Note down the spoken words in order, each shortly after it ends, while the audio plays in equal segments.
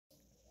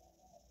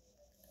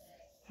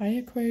Hi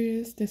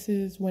Aquarius, this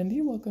is Wendy.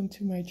 Welcome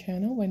to my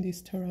channel,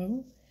 Wendy's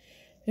Tarot.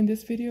 In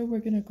this video, we're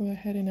going to go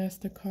ahead and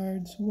ask the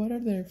cards, what are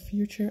their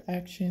future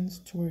actions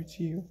towards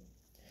you?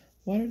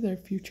 What are their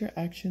future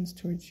actions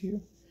towards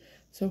you?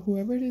 So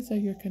whoever it is that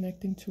you're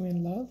connecting to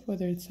in love,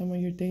 whether it's someone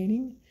you're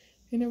dating,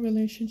 in a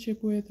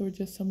relationship with, or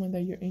just someone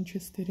that you're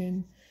interested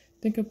in,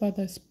 think about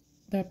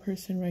that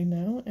person right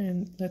now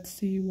and let's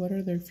see what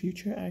are their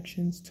future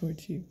actions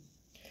towards you.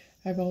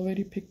 I've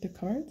already picked the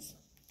cards.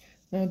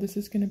 Now this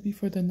is going to be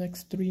for the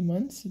next 3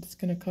 months. It's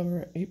going to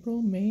cover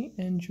April, May,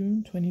 and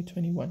June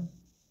 2021.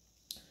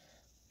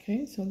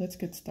 Okay, so let's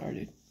get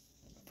started.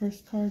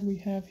 First card we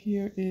have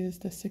here is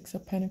the Six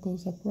of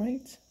Pentacles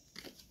upright.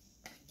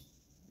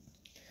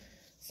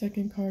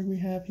 Second card we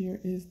have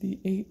here is the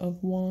Eight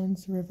of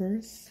Wands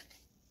reverse.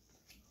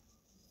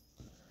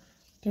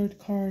 Third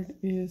card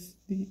is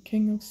the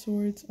King of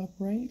Swords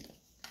upright.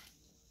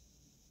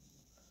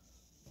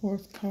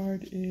 Fourth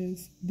card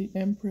is the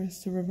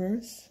Empress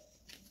reverse.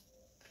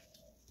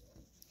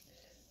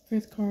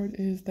 Fifth card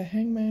is the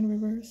Hangman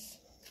reverse.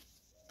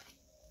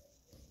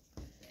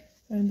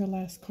 And the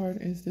last card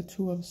is the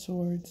Two of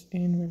Swords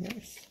in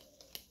reverse.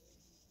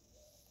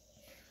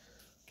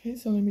 Okay,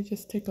 so let me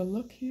just take a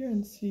look here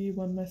and see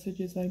what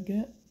messages I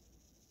get.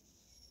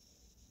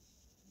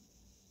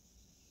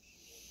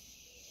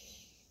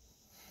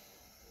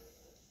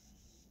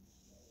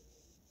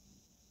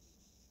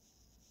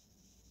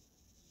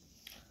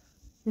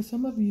 For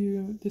some of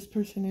you, this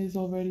person is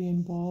already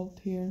involved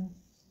here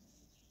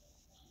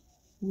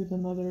with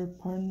another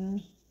partner.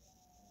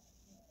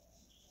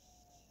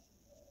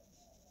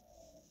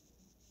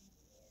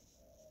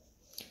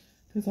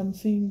 Because I'm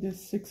seeing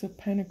this Six of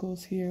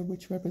Pentacles here,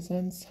 which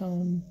represents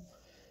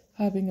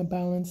having a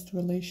balanced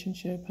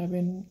relationship,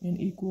 having an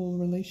equal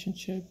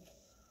relationship.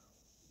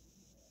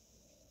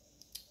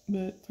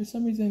 But for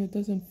some reason, it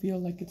doesn't feel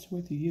like it's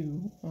with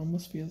you. It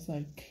almost feels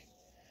like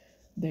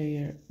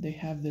they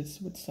have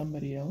this with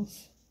somebody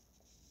else.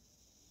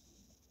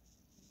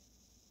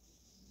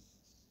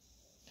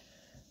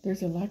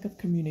 There's a lack of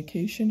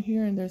communication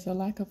here, and there's a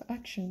lack of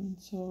action.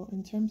 So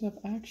in terms of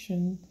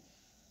action,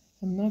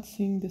 I'm not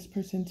seeing this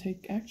person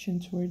take action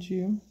towards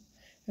you.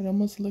 It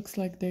almost looks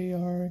like they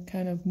are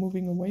kind of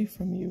moving away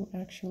from you,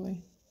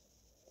 actually.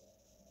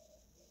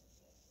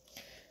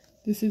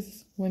 This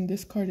is, when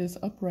this card is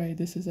upright,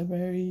 this is a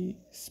very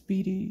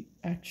speedy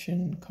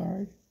action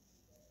card.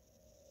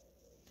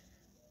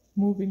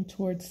 Moving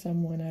towards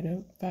someone at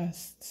a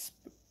fast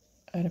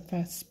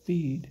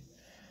speed.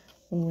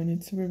 But when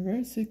it's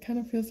reversed, it kind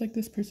of feels like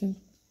this person's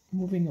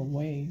moving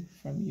away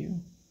from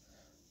you.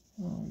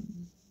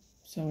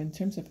 So in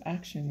terms of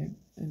action,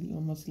 it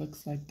almost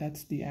looks like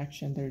that's the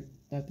action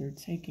that they're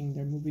taking.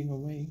 They're moving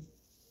away.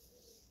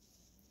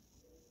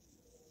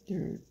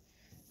 They're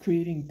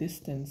creating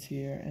distance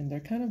here, and they're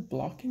kind of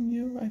blocking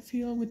you, I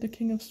feel, with the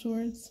King of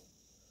Swords.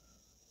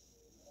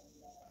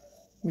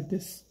 With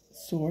this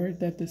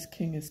sword that this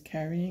king is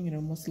carrying, it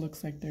almost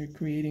looks like they're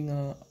creating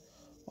a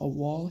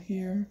wall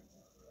here.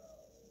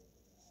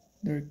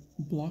 They're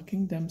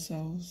blocking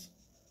themselves.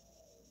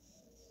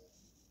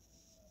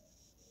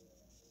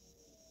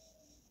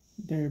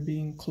 They're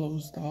being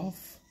closed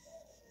off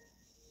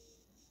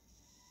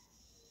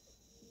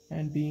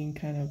and being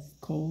kind of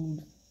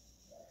cold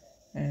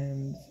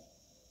and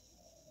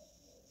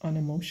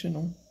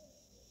unemotional.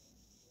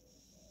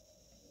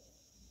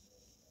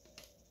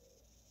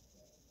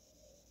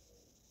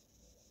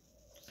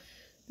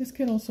 This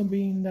could also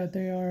mean that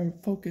they are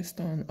focused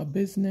on a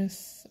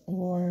business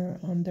or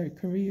on their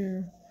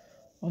career,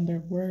 on their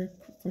work.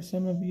 For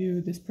some of you,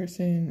 this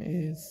person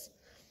is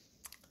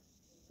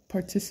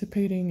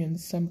participating in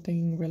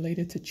something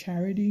related to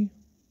charity,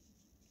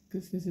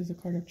 because this is a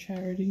card of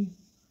charity.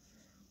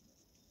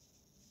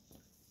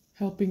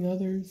 Helping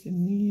others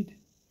in need.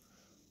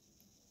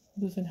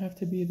 It doesn't have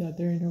to be that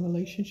they're in a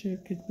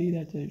relationship. It could be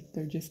that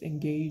they're just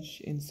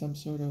engaged in some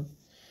sort of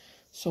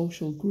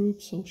social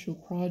group, social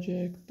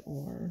project,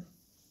 or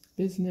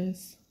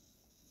business.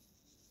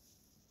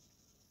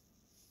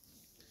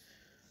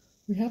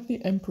 We have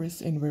the Empress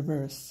in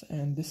reverse,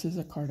 and this is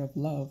a card of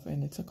love,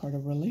 and it's a card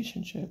of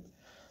relationship.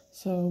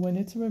 So when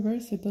it's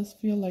reversed, it does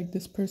feel like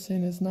this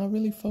person is not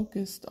really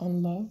focused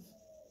on love.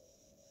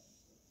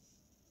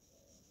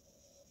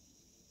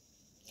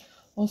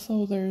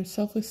 Also, their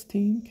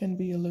self-esteem can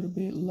be a little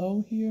bit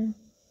low here.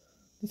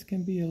 This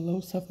can be a low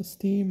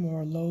self-esteem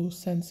or a low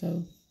sense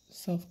of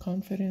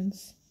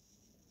self-confidence.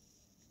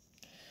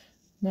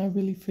 Not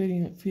really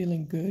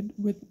feeling good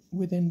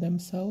within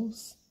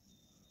themselves.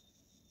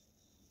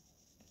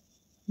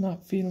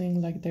 Not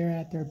feeling like they're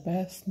at their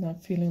best.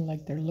 Not feeling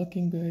like they're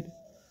looking good.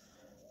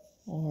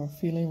 Or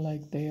feeling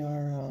like they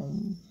are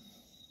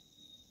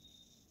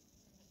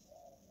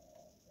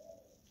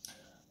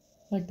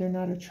like they're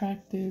not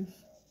attractive.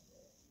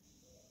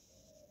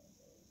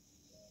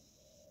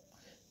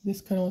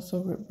 This can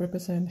also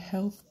represent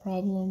health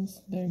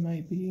problems. They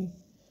might be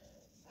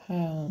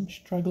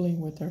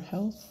struggling with their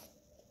health.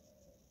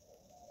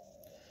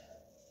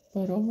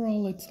 But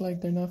overall, it's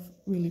like they're not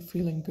really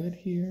feeling good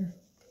here.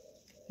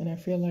 And I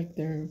feel like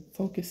they're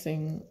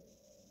focusing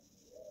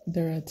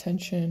their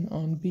attention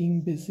on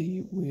being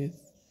busy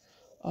with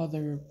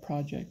other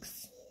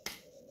projects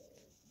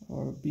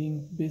or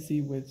being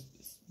busy with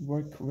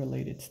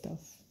work-related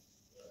stuff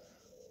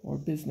or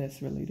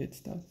business-related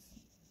stuff.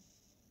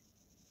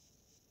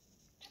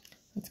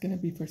 That's going to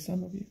be for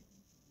some of you.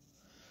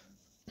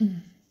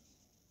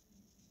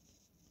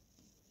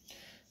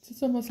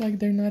 It's almost like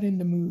they're not in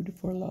the mood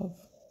for love.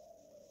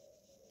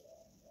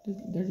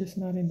 They're just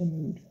not in the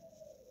mood.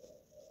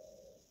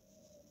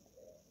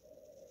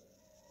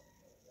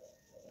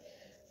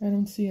 I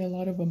don't see a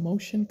lot of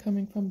emotion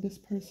coming from this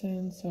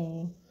person,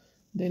 so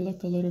they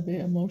look a little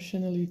bit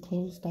emotionally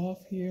closed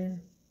off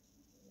here.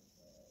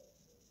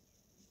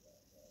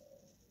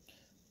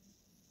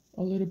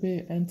 A little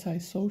bit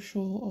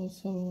antisocial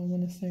also, I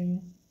want to say.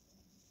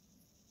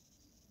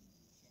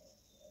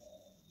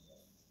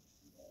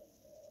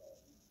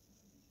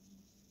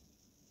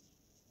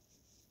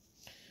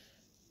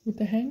 With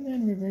the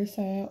Hangman reverse,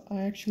 I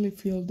actually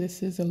feel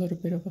this is a little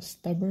bit of a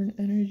stubborn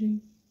energy.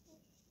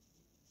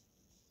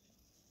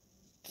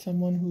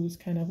 Someone who's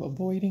kind of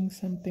avoiding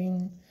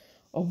something,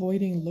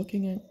 avoiding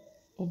looking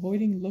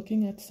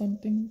at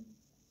something.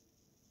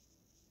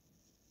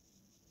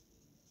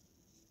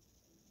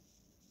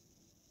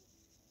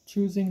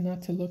 Choosing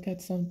not to look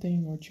at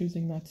something, or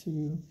choosing not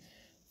to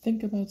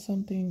think about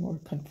something or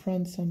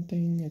confront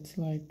something. It's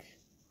like,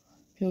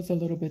 feels a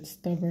little bit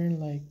stubborn,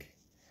 like,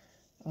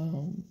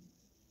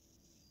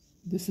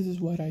 this is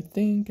what I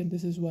think and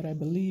this is what I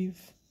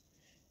believe,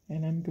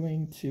 and I'm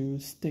going to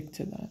stick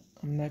to that.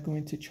 I'm not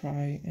going to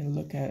try and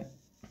look at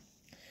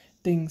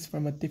things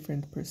from a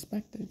different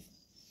perspective,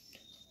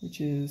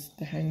 which is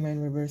the Hangman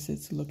reverse.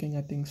 It's looking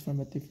at things from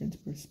a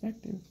different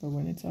perspective. But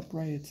when it's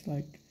upright, it's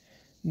like,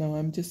 no,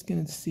 I'm just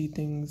going to see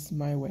things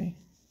my way.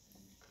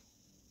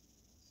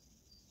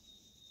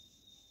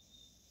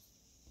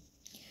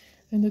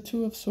 And the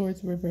Two of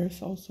Swords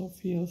reverse also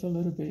feels a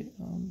little bit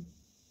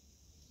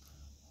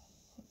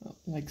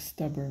like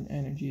stubborn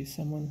energy.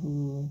 Someone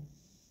who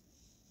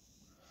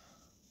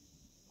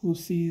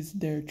sees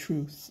their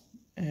truth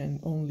and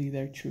only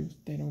their truth.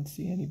 They don't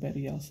see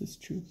anybody else's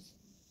truth.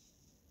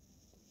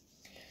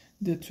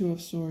 The Two of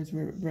Swords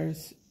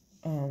reverse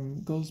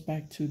goes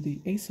back to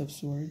the Ace of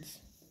Swords,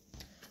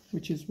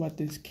 which is what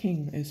this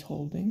king is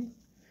holding.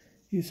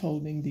 He's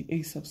holding the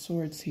Ace of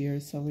Swords here,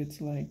 so it's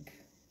like,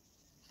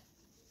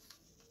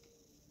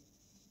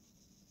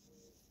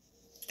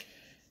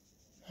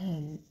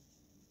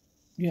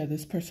 yeah,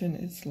 this person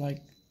is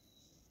like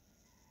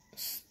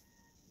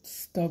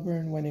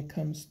stubborn when it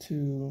comes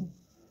to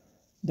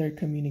their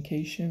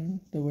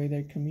communication, the way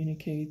they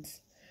communicate.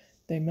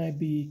 They might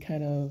be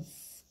kind of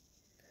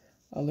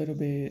a little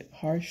bit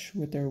harsh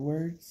with their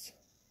words.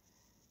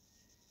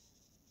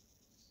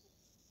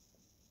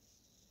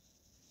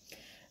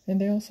 And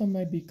they also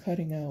might be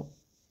cutting out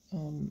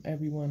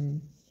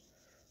everyone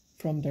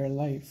from their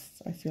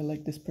life. I feel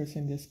like this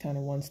person just kind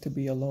of wants to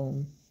be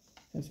alone,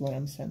 is what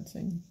I'm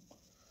sensing.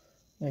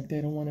 Like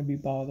they don't want to be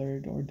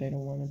bothered, or they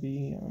don't want to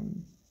be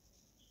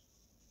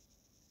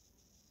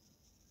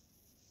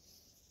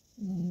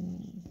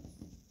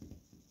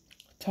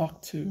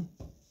talked to.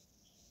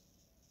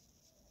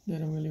 They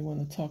don't really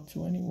want to talk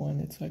to anyone.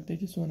 It's like they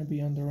just want to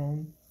be on their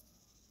own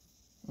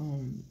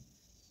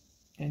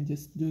and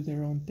just do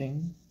their own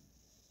thing.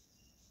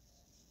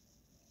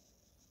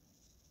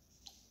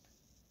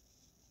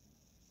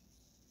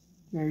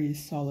 Very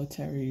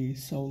solitary,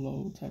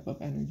 solo type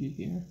of energy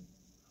here.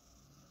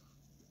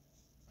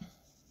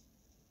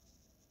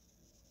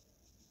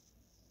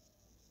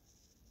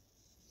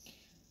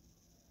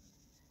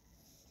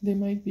 They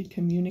might be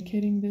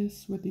communicating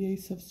this with the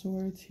Ace of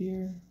Swords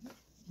here.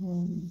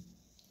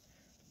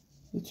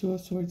 The Two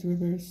of Swords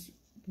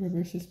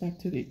reverses back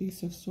to the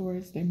Ace of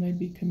Swords. They might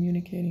be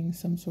communicating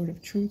some sort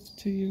of truth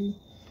to you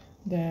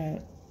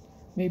that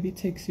maybe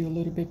takes you a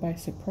little bit by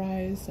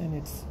surprise, and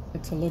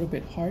it's a little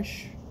bit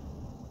harsh.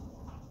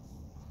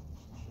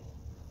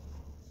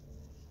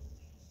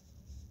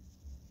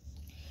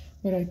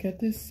 But I get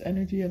this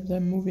energy of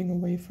them moving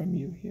away from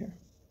you here.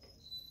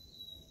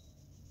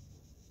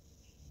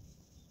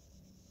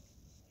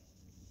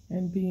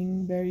 And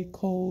being very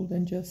cold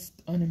and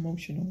just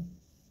unemotional.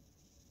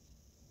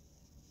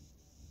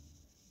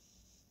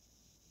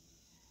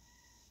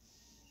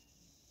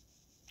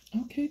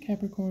 Okay,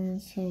 Capricorn,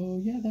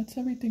 so yeah, that's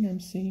everything I'm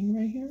seeing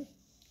right here.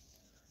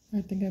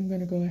 I think I'm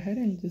going to go ahead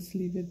and just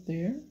leave it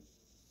there.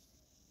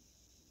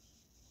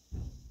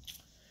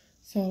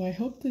 So I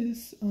hope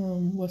this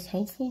was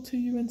helpful to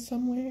you in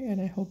some way,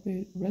 and I hope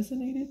it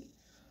resonated.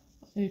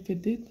 If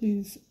it did,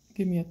 please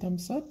give me a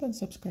thumbs up and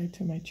subscribe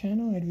to my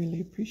channel. I'd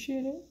really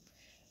appreciate it.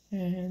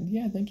 And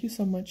yeah, thank you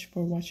so much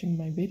for watching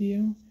my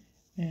video,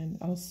 and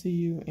I'll see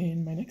you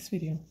in my next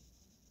video.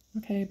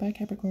 Okay, bye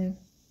Capricorn.